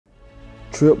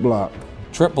Trip block.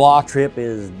 Trip block Trip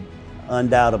is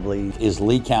undoubtedly is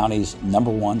Lee County's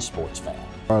 #1 sports fan.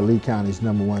 Or Lee County's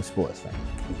 #1 sports fan.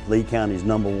 Lee County's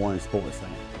 #1 sports fan.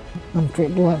 I'm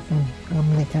Trip Block, and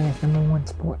I'm Lee County's #1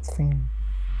 sports fan.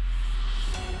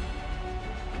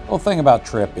 Well, the thing about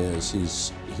Trip is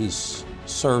he's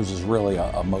serves as really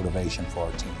a motivation for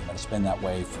our team, and it's been that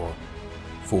way for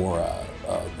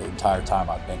the entire time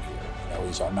I've been here. You know,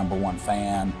 he's our #1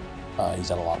 fan.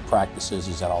 He's at a lot of practices.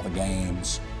 He's at all the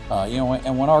games. You know,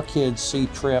 and when our kids see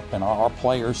Trip and our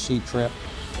players see Trip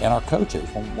and our coaches,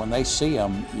 when they see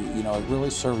him, you know, it really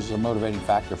serves as a motivating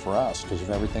factor for us because of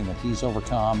everything that he's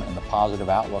overcome and the positive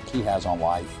outlook he has on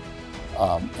life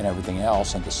and everything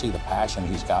else. And to see the passion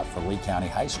he's got for Lee County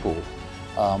High School,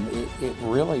 it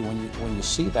really, when you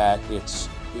see that,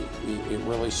 it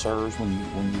really serves when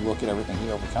you look at everything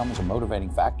he overcomes as a motivating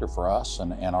factor for us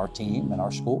and our team and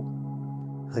our school.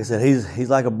 Like I said, he's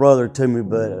like a brother to me,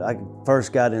 but I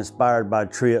first got inspired by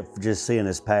Trip for just seeing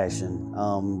his passion,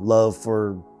 love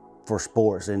for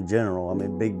sports in general. I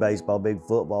mean, big baseball, big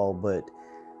football, but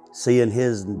seeing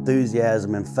his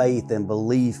enthusiasm and faith and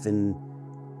belief and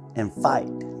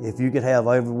fight. If you could have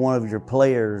every one of your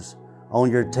players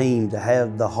on your team to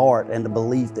have the heart and the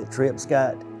belief that Trip's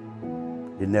got,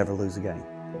 you'd never lose a game.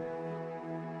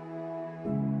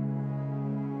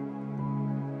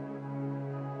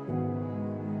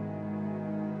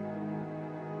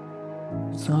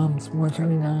 Psalms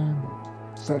 139,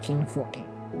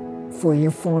 13-14. For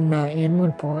you formed my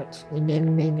inward parts, you knitted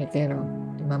me together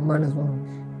in my mother's womb.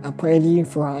 I pray to you,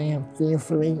 for I am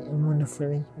fearfully and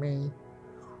wonderfully made.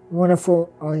 Wonderful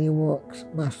are your works,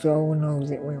 my soul knows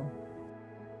it well.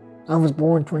 I was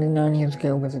born 29 years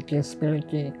ago with a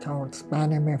disability called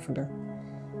spina bifida.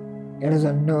 It is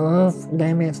a nerve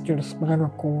damage to the spinal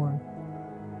cord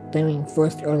during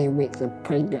first early weeks of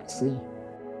pregnancy.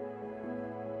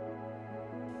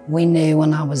 We knew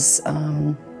when I was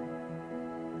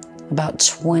about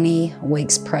 20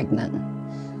 weeks pregnant.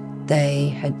 They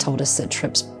had told us that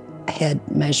Trip's head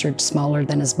measured smaller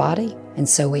than his body, and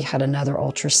so we had another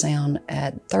ultrasound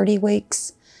at 30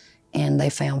 weeks, and they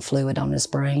found fluid on his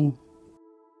brain.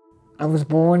 I was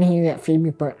born here at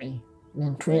Phoebe Putney,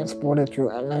 then transported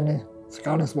to Atlanta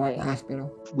Scottish White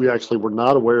Hospital. We actually were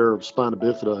not aware of spina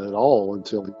bifida at all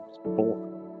until he was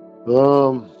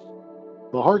born.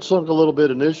 My heart sunk a little bit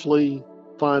initially,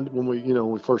 when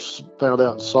we first found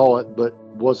out and saw it, but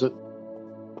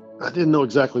I didn't know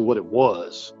exactly what it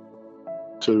was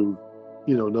to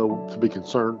be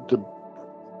concerned. I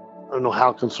don't know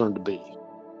how concerned to be.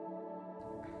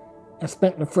 I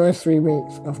spent the first 3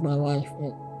 weeks of my life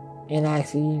in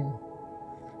ICU.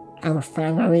 I was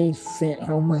finally sent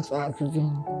home with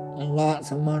oxygen and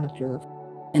lots of monitors.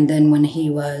 And then when he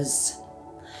was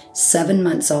 7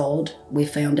 months old, we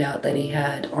found out that he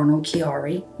had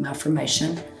Arnold-Chiari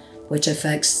malformation, which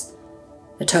affects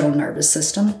the total nervous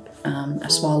system,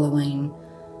 swallowing,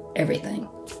 everything.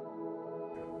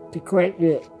 To correct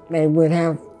it, they would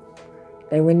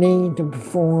need to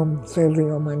perform surgery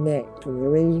on my neck to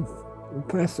relieve the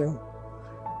pressure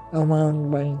on my own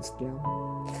brainstem.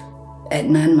 At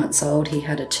 9 months old, he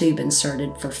had a tube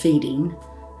inserted for feeding,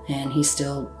 and he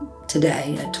still,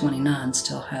 today at 29,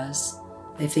 still has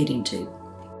a feeding tube.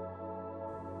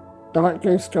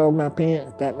 Doctors told my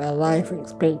parents that my life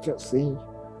expectancy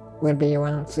would be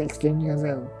around 16 years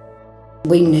old.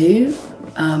 We knew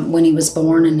when he was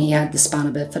born and he had the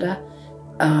spina bifida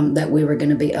that we were going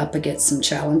to be up against some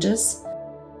challenges.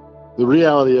 The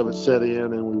reality of it set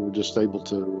in, and we were just able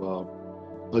to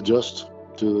adjust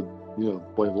to the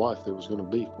way of life that was going to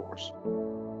be for us.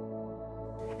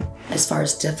 As far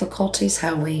as difficulties,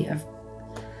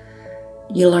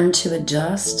 you learn to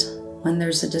adjust when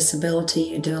there's a disability.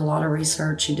 You do a lot of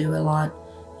research, you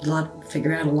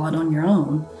figure out a lot on your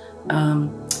own.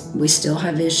 We still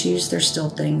have issues. There's still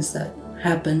things that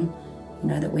happen,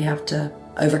 that we have to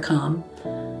overcome.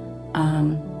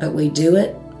 But we do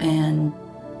it and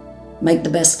make the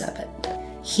best of it.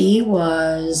 He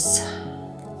was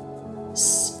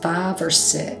 5 or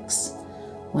 6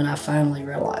 when I finally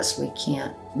realized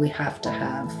we have to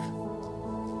have,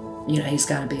 he's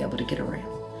got to be able to get around.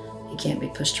 He can't be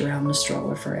pushed around in a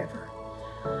stroller forever.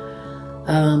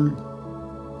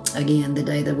 Again, the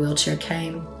day the wheelchair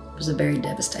came was a very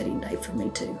devastating day for me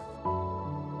too.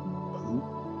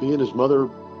 Being his mother,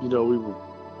 we were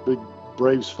big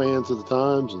Braves fans at the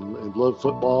times and loved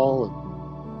football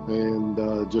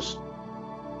and just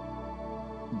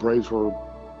Braves were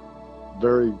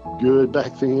very good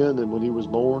back then and when he was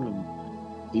born, and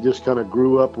he just kind of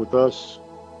grew up with us,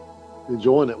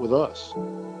 enjoying it with us.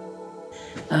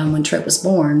 When Trip was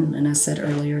born, and I said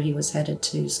earlier he was headed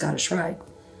to Scottish Rite,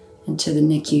 into the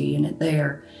NICU unit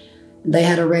there. They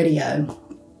had a radio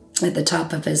at the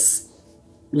top of his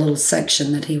little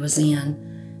section that he was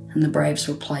in, and the Braves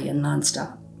were playing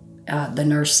nonstop. The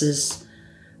nurses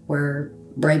were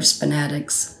Braves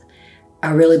fanatics.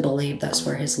 I really believe that's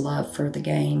where his love for the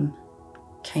game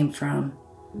came from,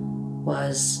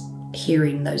 was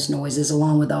hearing those noises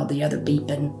along with all the other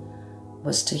beeping,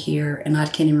 was to hear. And I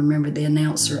can't even remember the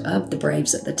announcer of the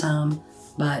Braves at the time,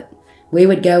 but we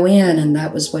would go in and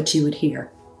that was what you would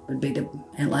hear, would be the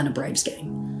Atlanta Braves game.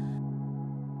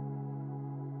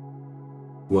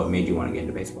 What made you want to get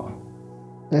into baseball?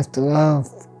 Just the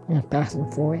love and passion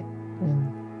for it,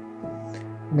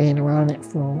 and being around it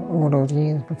for all those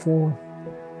years before.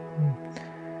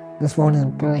 Just wanted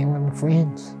to play with my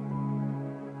friends.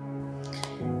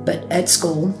 But at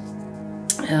school,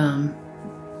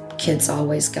 kids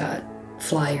always got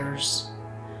flyers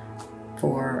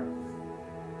for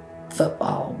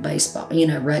football, baseball,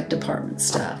 rec department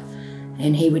stuff.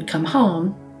 And he would come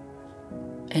home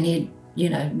and he'd,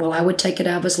 I would take it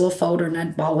out of his little folder and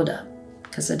I'd ball it up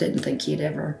because I didn't think he'd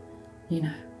ever,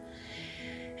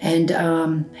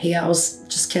 And he always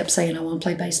just kept saying, I want to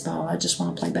play baseball. I just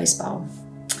want to play baseball.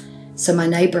 So our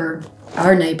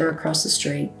neighbor across the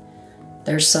street,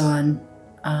 their son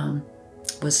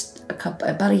was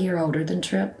about a year older than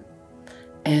Tripp.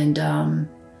 And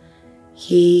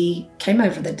he came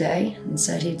over the day and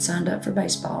said he'd signed up for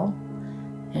baseball.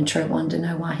 And Tripp wanted to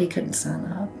know why he couldn't sign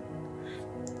up.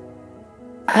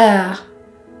 I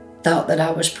thought that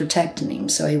I was protecting him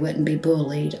so he wouldn't be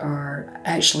bullied, or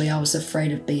actually I was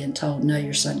afraid of being told, no,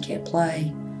 your son can't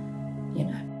play,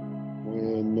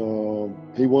 When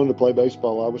he wanted to play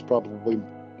baseball, I was probably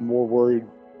more worried.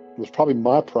 It was probably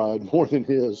my pride more than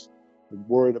his,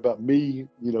 worried about me,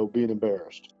 being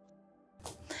embarrassed.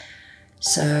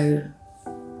 So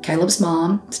Caleb's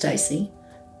mom, Stacy,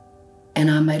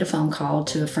 and I made a phone call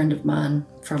to a friend of mine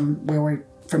from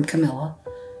Camilla,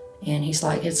 and he's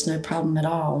like, it's no problem at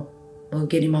all. We'll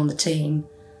get him on the team.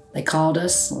 They called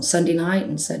us on Sunday night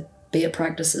and said, be at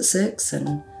practice at 6,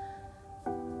 and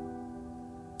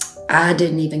I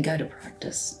didn't even go to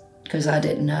practice because I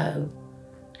didn't know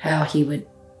how he would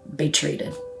be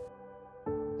treated.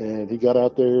 And he got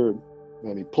out there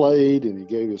and he played and he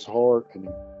gave his heart and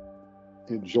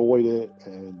he enjoyed it,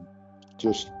 and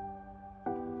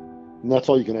that's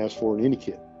all you can ask for in any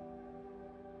kid.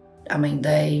 I mean,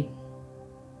 they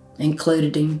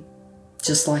included him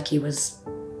just like he was,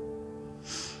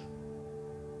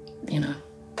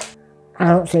 I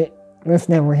don't say this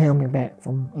never held me back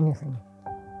from anything.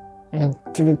 And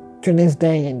to this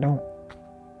day, it don't.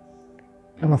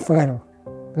 I'm a fighter.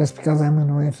 Just because I'm in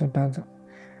the wrestling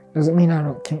doesn't mean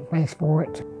I can't play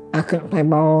sports. I couldn't play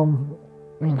ball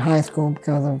in high school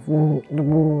because of the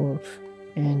rules.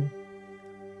 And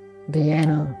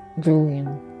Deanna,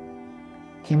 Julian,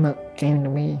 came to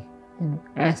me and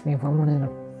asked me if I wanted to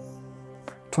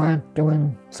try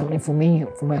doing something for me,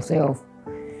 for myself.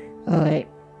 I was like,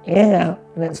 yeah,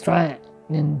 let's try it.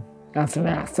 And after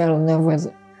that, I fell in love with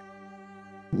it.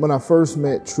 When I first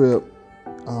met Tripp,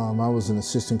 I was an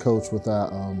assistant coach with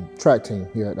our track team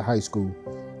here at the high school.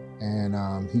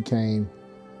 And he came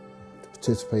to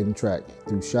participate in track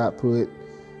through shot put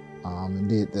and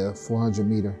did the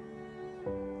 400-meter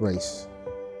race.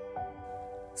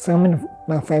 Some of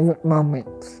my favorite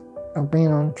moments of being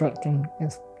on the track team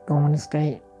is going to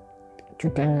state 2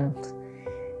 times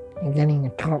and getting the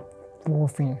top 4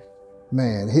 finish.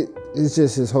 Man, it's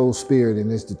just his whole spirit and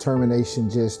his determination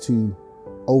just to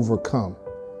overcome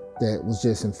that was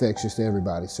just infectious to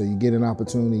everybody. So you get an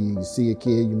opportunity, you see a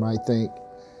kid, you might think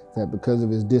that because of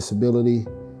his disability,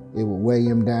 it would weigh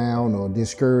him down or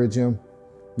discourage him.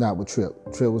 Not with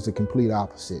Tripp. Tripp was the complete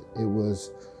opposite. It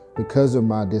was because of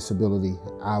my disability,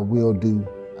 I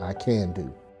can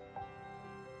do.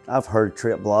 I've heard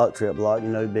Tripp block,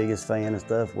 biggest fan and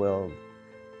stuff. Well,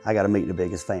 I got to meet the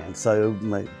biggest fan. So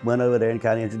I went over there and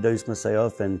kind of introduced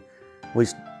myself, and we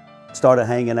started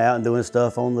hanging out and doing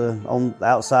stuff on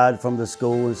outside from the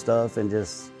school and stuff, and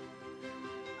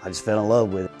I just fell in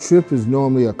love with it. Tripp is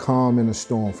normally a calm in a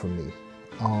storm for me.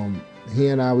 He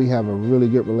and we have a really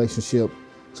good relationship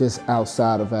just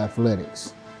outside of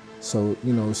athletics. So,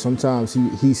 sometimes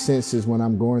he senses when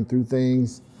I'm going through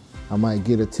things. I might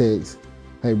get a text,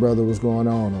 hey brother, what's going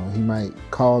on? Or he might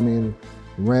call me in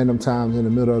random times in the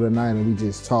middle of the night and we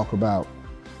just talk about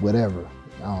whatever.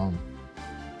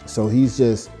 So he's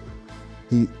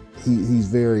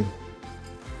very,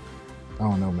 I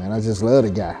don't know, man. I just love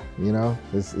the guy,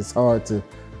 It's hard to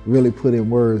really put in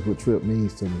words what Tripp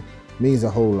means to me. It means a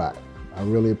whole lot. I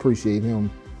really appreciate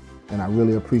him, and I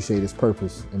really appreciate his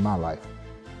purpose in my life.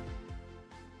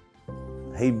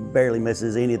 He barely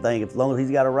misses anything. As long as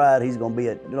he's got a ride, he's going to be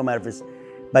at, no matter if it's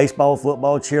baseball,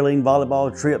 football, cheerleading,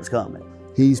 volleyball, Tripp's coming.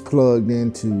 He's plugged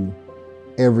into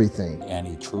everything. And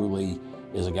he truly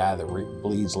is a guy that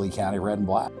bleeds Lee County red and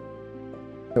black.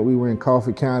 We were in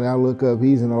Coffee County, I look up,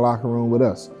 he's in the locker room with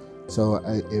us. So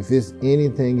if it's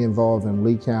anything involving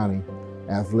Lee County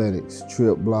athletics,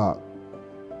 Tripp Block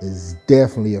is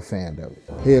definitely a fan of it.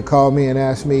 He'll call me and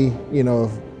ask me, you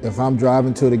know, if I'm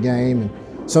driving to the game,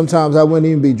 and sometimes I wouldn't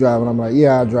even be driving. I'm like,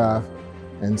 yeah, I'll drive.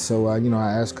 And so, you know,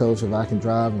 I ask Coach if I can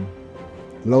drive and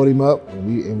load him up,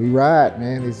 and we ride,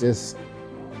 man. It's just,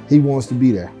 he wants to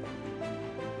be there.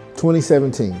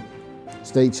 2017,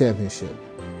 state championship.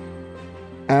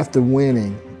 After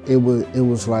winning, it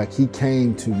was like he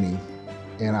came to me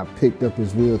and I picked up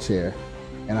his wheelchair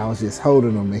and I was just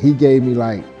holding him, and he gave me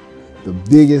like the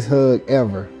biggest hug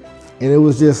ever. And it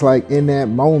was just like in that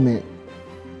moment,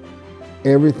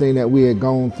 everything that we had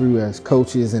gone through as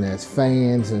coaches and as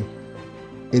fans, and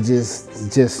it just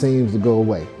seems to go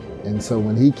away. And so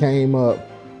when he came up,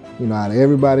 you know, out of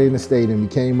everybody in the stadium, he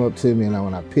came up to me, and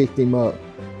when I picked him up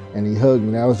and he hugged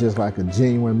me, that was just like a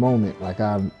genuine moment, like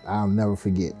I'll never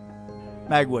forget.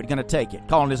 Magwood gonna take it,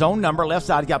 calling his own number, left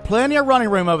side. He's got plenty of running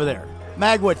room over there.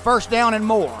 Magwood, first down and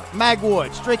more.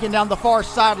 Magwood streaking down the far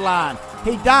sideline.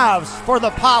 He dives for the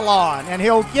pylon, and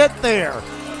he'll get there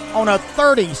on a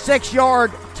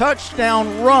 36-yard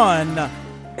touchdown run. A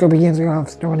couple years ago, I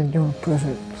started doing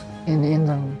push-ups in the end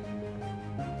zone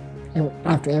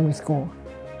after every score.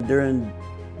 During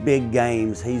big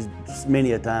games,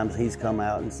 many a times he's come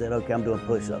out and said, okay, I'm doing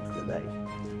push-ups today.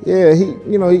 Yeah,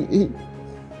 he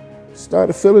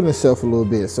started feeling himself a little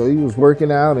bit. So he was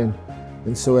working out,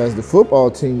 and so as the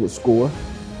football team would score,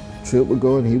 Tripp would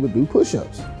go and he would do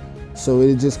push-ups. So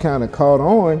it just kind of caught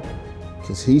on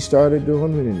because he started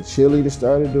doing them, and the cheerleaders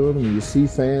started doing them, and you see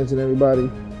fans and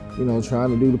everybody, you know, trying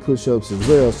to do the push-ups as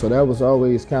well. So that was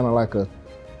always kind of like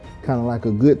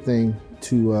a good thing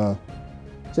to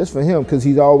just for him, because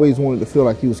he's always wanted to feel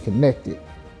like he was connected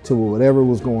to whatever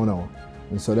was going on.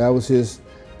 And so that was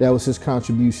his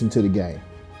contribution to the game.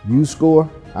 You score,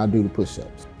 I do the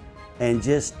push-ups. And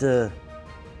just to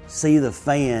see the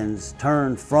fans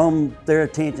turn from their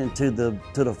attention to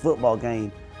the football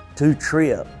game to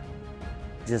Tripp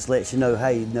just lets you know,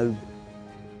 hey, you know,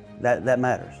 that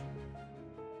matters.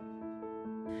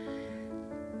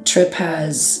 Tripp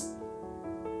has,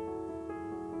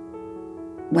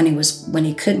 when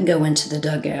he couldn't go into the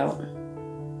dugout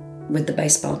with the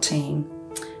baseball team,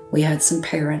 we had some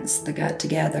parents that got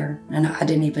together, and I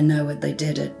didn't even know it. They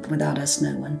did it without us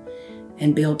knowing,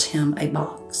 and built him a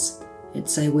box.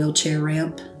 It's a wheelchair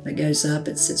ramp that goes up.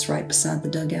 It sits right beside the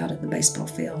dugout at the baseball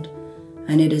field,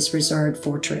 and it is reserved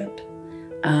for Tripp.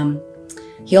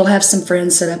 He'll have some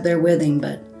friends sit up there with him,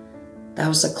 but that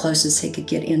was the closest he could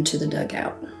get into the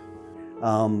dugout.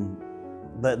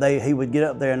 But he would get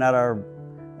up there, and at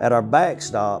our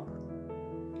backstop,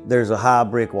 there's a high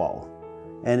brick wall.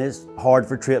 And it's hard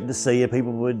for Tripp to see, and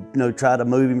people would, you know, try to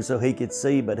move him so he could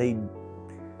see, but he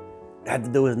had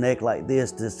to do his neck like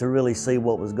this just to really see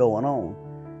what was going on.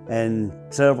 And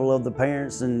several of the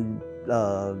parents and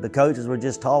the coaches were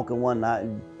just talking one night,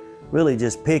 and really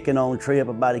just picking on Tripp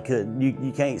about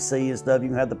you can't see and stuff, you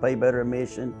can have to pay better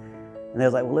admission. And they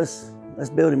was like, well, let's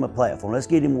build him a platform. Let's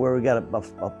get him where we got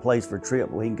a place for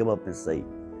Tripp where he can come up and see.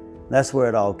 And that's where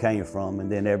it all came from,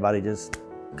 and then everybody just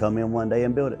come in one day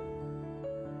and build it.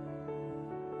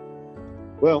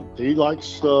 Well, he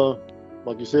likes,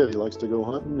 like you said, he likes to go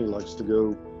hunting. He likes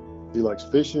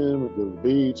fishing. We go to the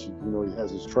beach. You know, he has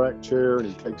his track chair and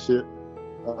he takes it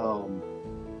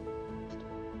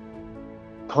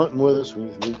hunting with us,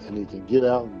 and he can get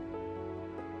out and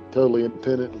totally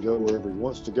independent and go wherever he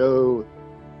wants to go.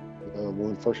 When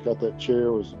we first got that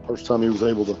chair, was the first time he was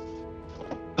able to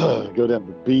go down to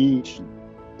the beach, and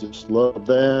just loved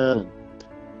that.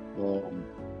 And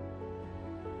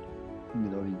you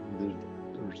know,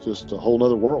 there's just a whole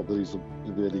nother world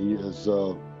that he is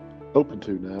open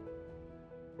to now.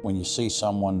 When you see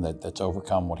someone that's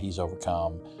overcome what he's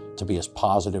overcome, to be as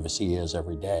positive as he is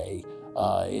every day,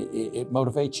 it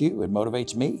motivates you, it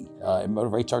motivates me, it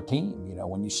motivates our team. You know,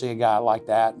 when you see a guy like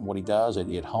that and what he does,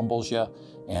 it humbles you,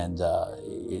 and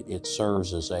it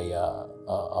serves as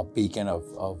a beacon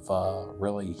of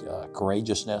really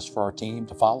courageousness for our team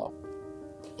to follow.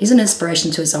 He's an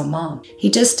inspiration to his own mom. He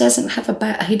just doesn't have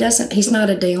he's not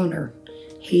a downer.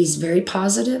 He's very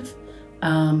positive.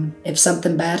 If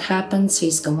something bad happens,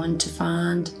 he's going to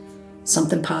find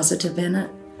something positive in it.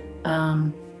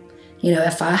 You know,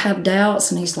 if I have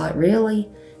doubts and he's like, really?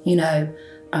 You know,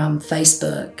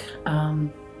 Facebook,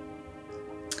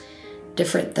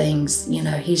 different things, you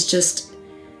know, he's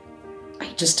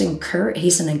just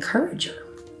he's an encourager,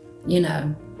 you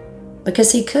know,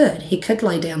 because he could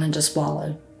lay down and just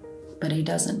wallow, but he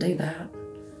doesn't do that.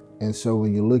 And so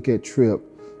when you look at Tripp,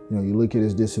 you know, you look at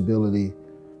his disability,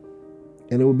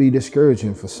 and it would be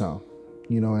discouraging for some,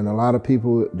 you know, and a lot of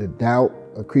people, the doubt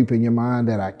will creep in your mind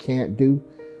that I can't do,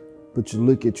 but you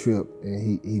look at Tripp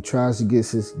and he tries to get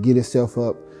himself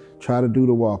up, try to do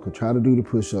the walker, try to do the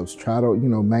push-ups, try to, you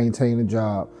know, maintain a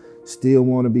job, still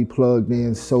want to be plugged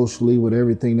in socially with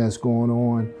everything that's going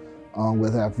on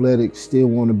with athletics, still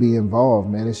want to be involved,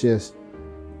 man. It's just,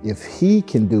 if he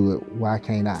can do it, why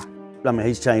can't I? I mean,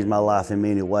 he's changed my life in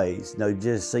many ways. You know,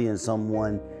 just seeing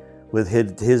someone with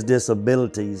his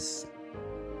disabilities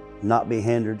not be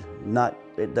hindered,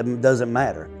 it doesn't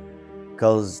matter,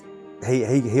 because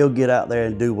he'll get out there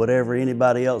and do whatever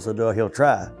anybody else will do. He'll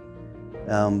try,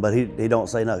 but he don't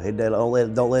say no. He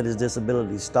don't let his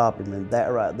disability stop him, and that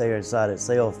right there inside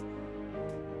itself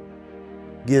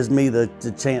gives me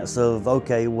the chance of,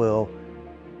 okay, well,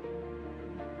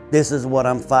 this is what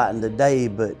I'm fighting today,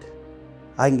 but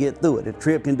I can get through it. If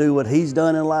Tripp can do what he's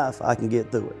done in life, I can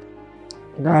get through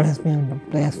it. God has been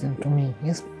a blessing to me.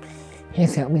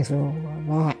 He's helped me through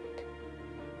a lot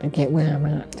to get where I'm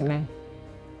at today.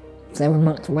 7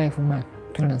 months away from my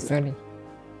turning 30.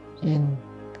 And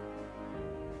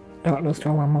doctors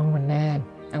told my mom and dad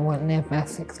I wasn't there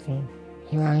past 16.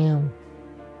 Here I am,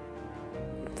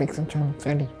 fixing to turn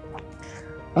 30.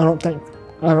 I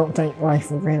don't take life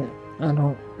for granted. I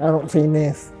don't see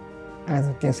this as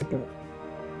a disability.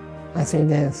 I see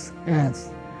this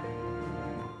as,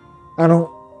 I don't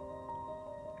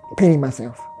pity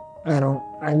myself. I go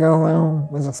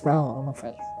around with a smile on my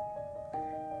face.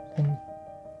 And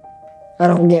I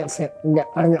don't get sick.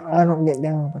 I don't get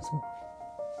down with myself.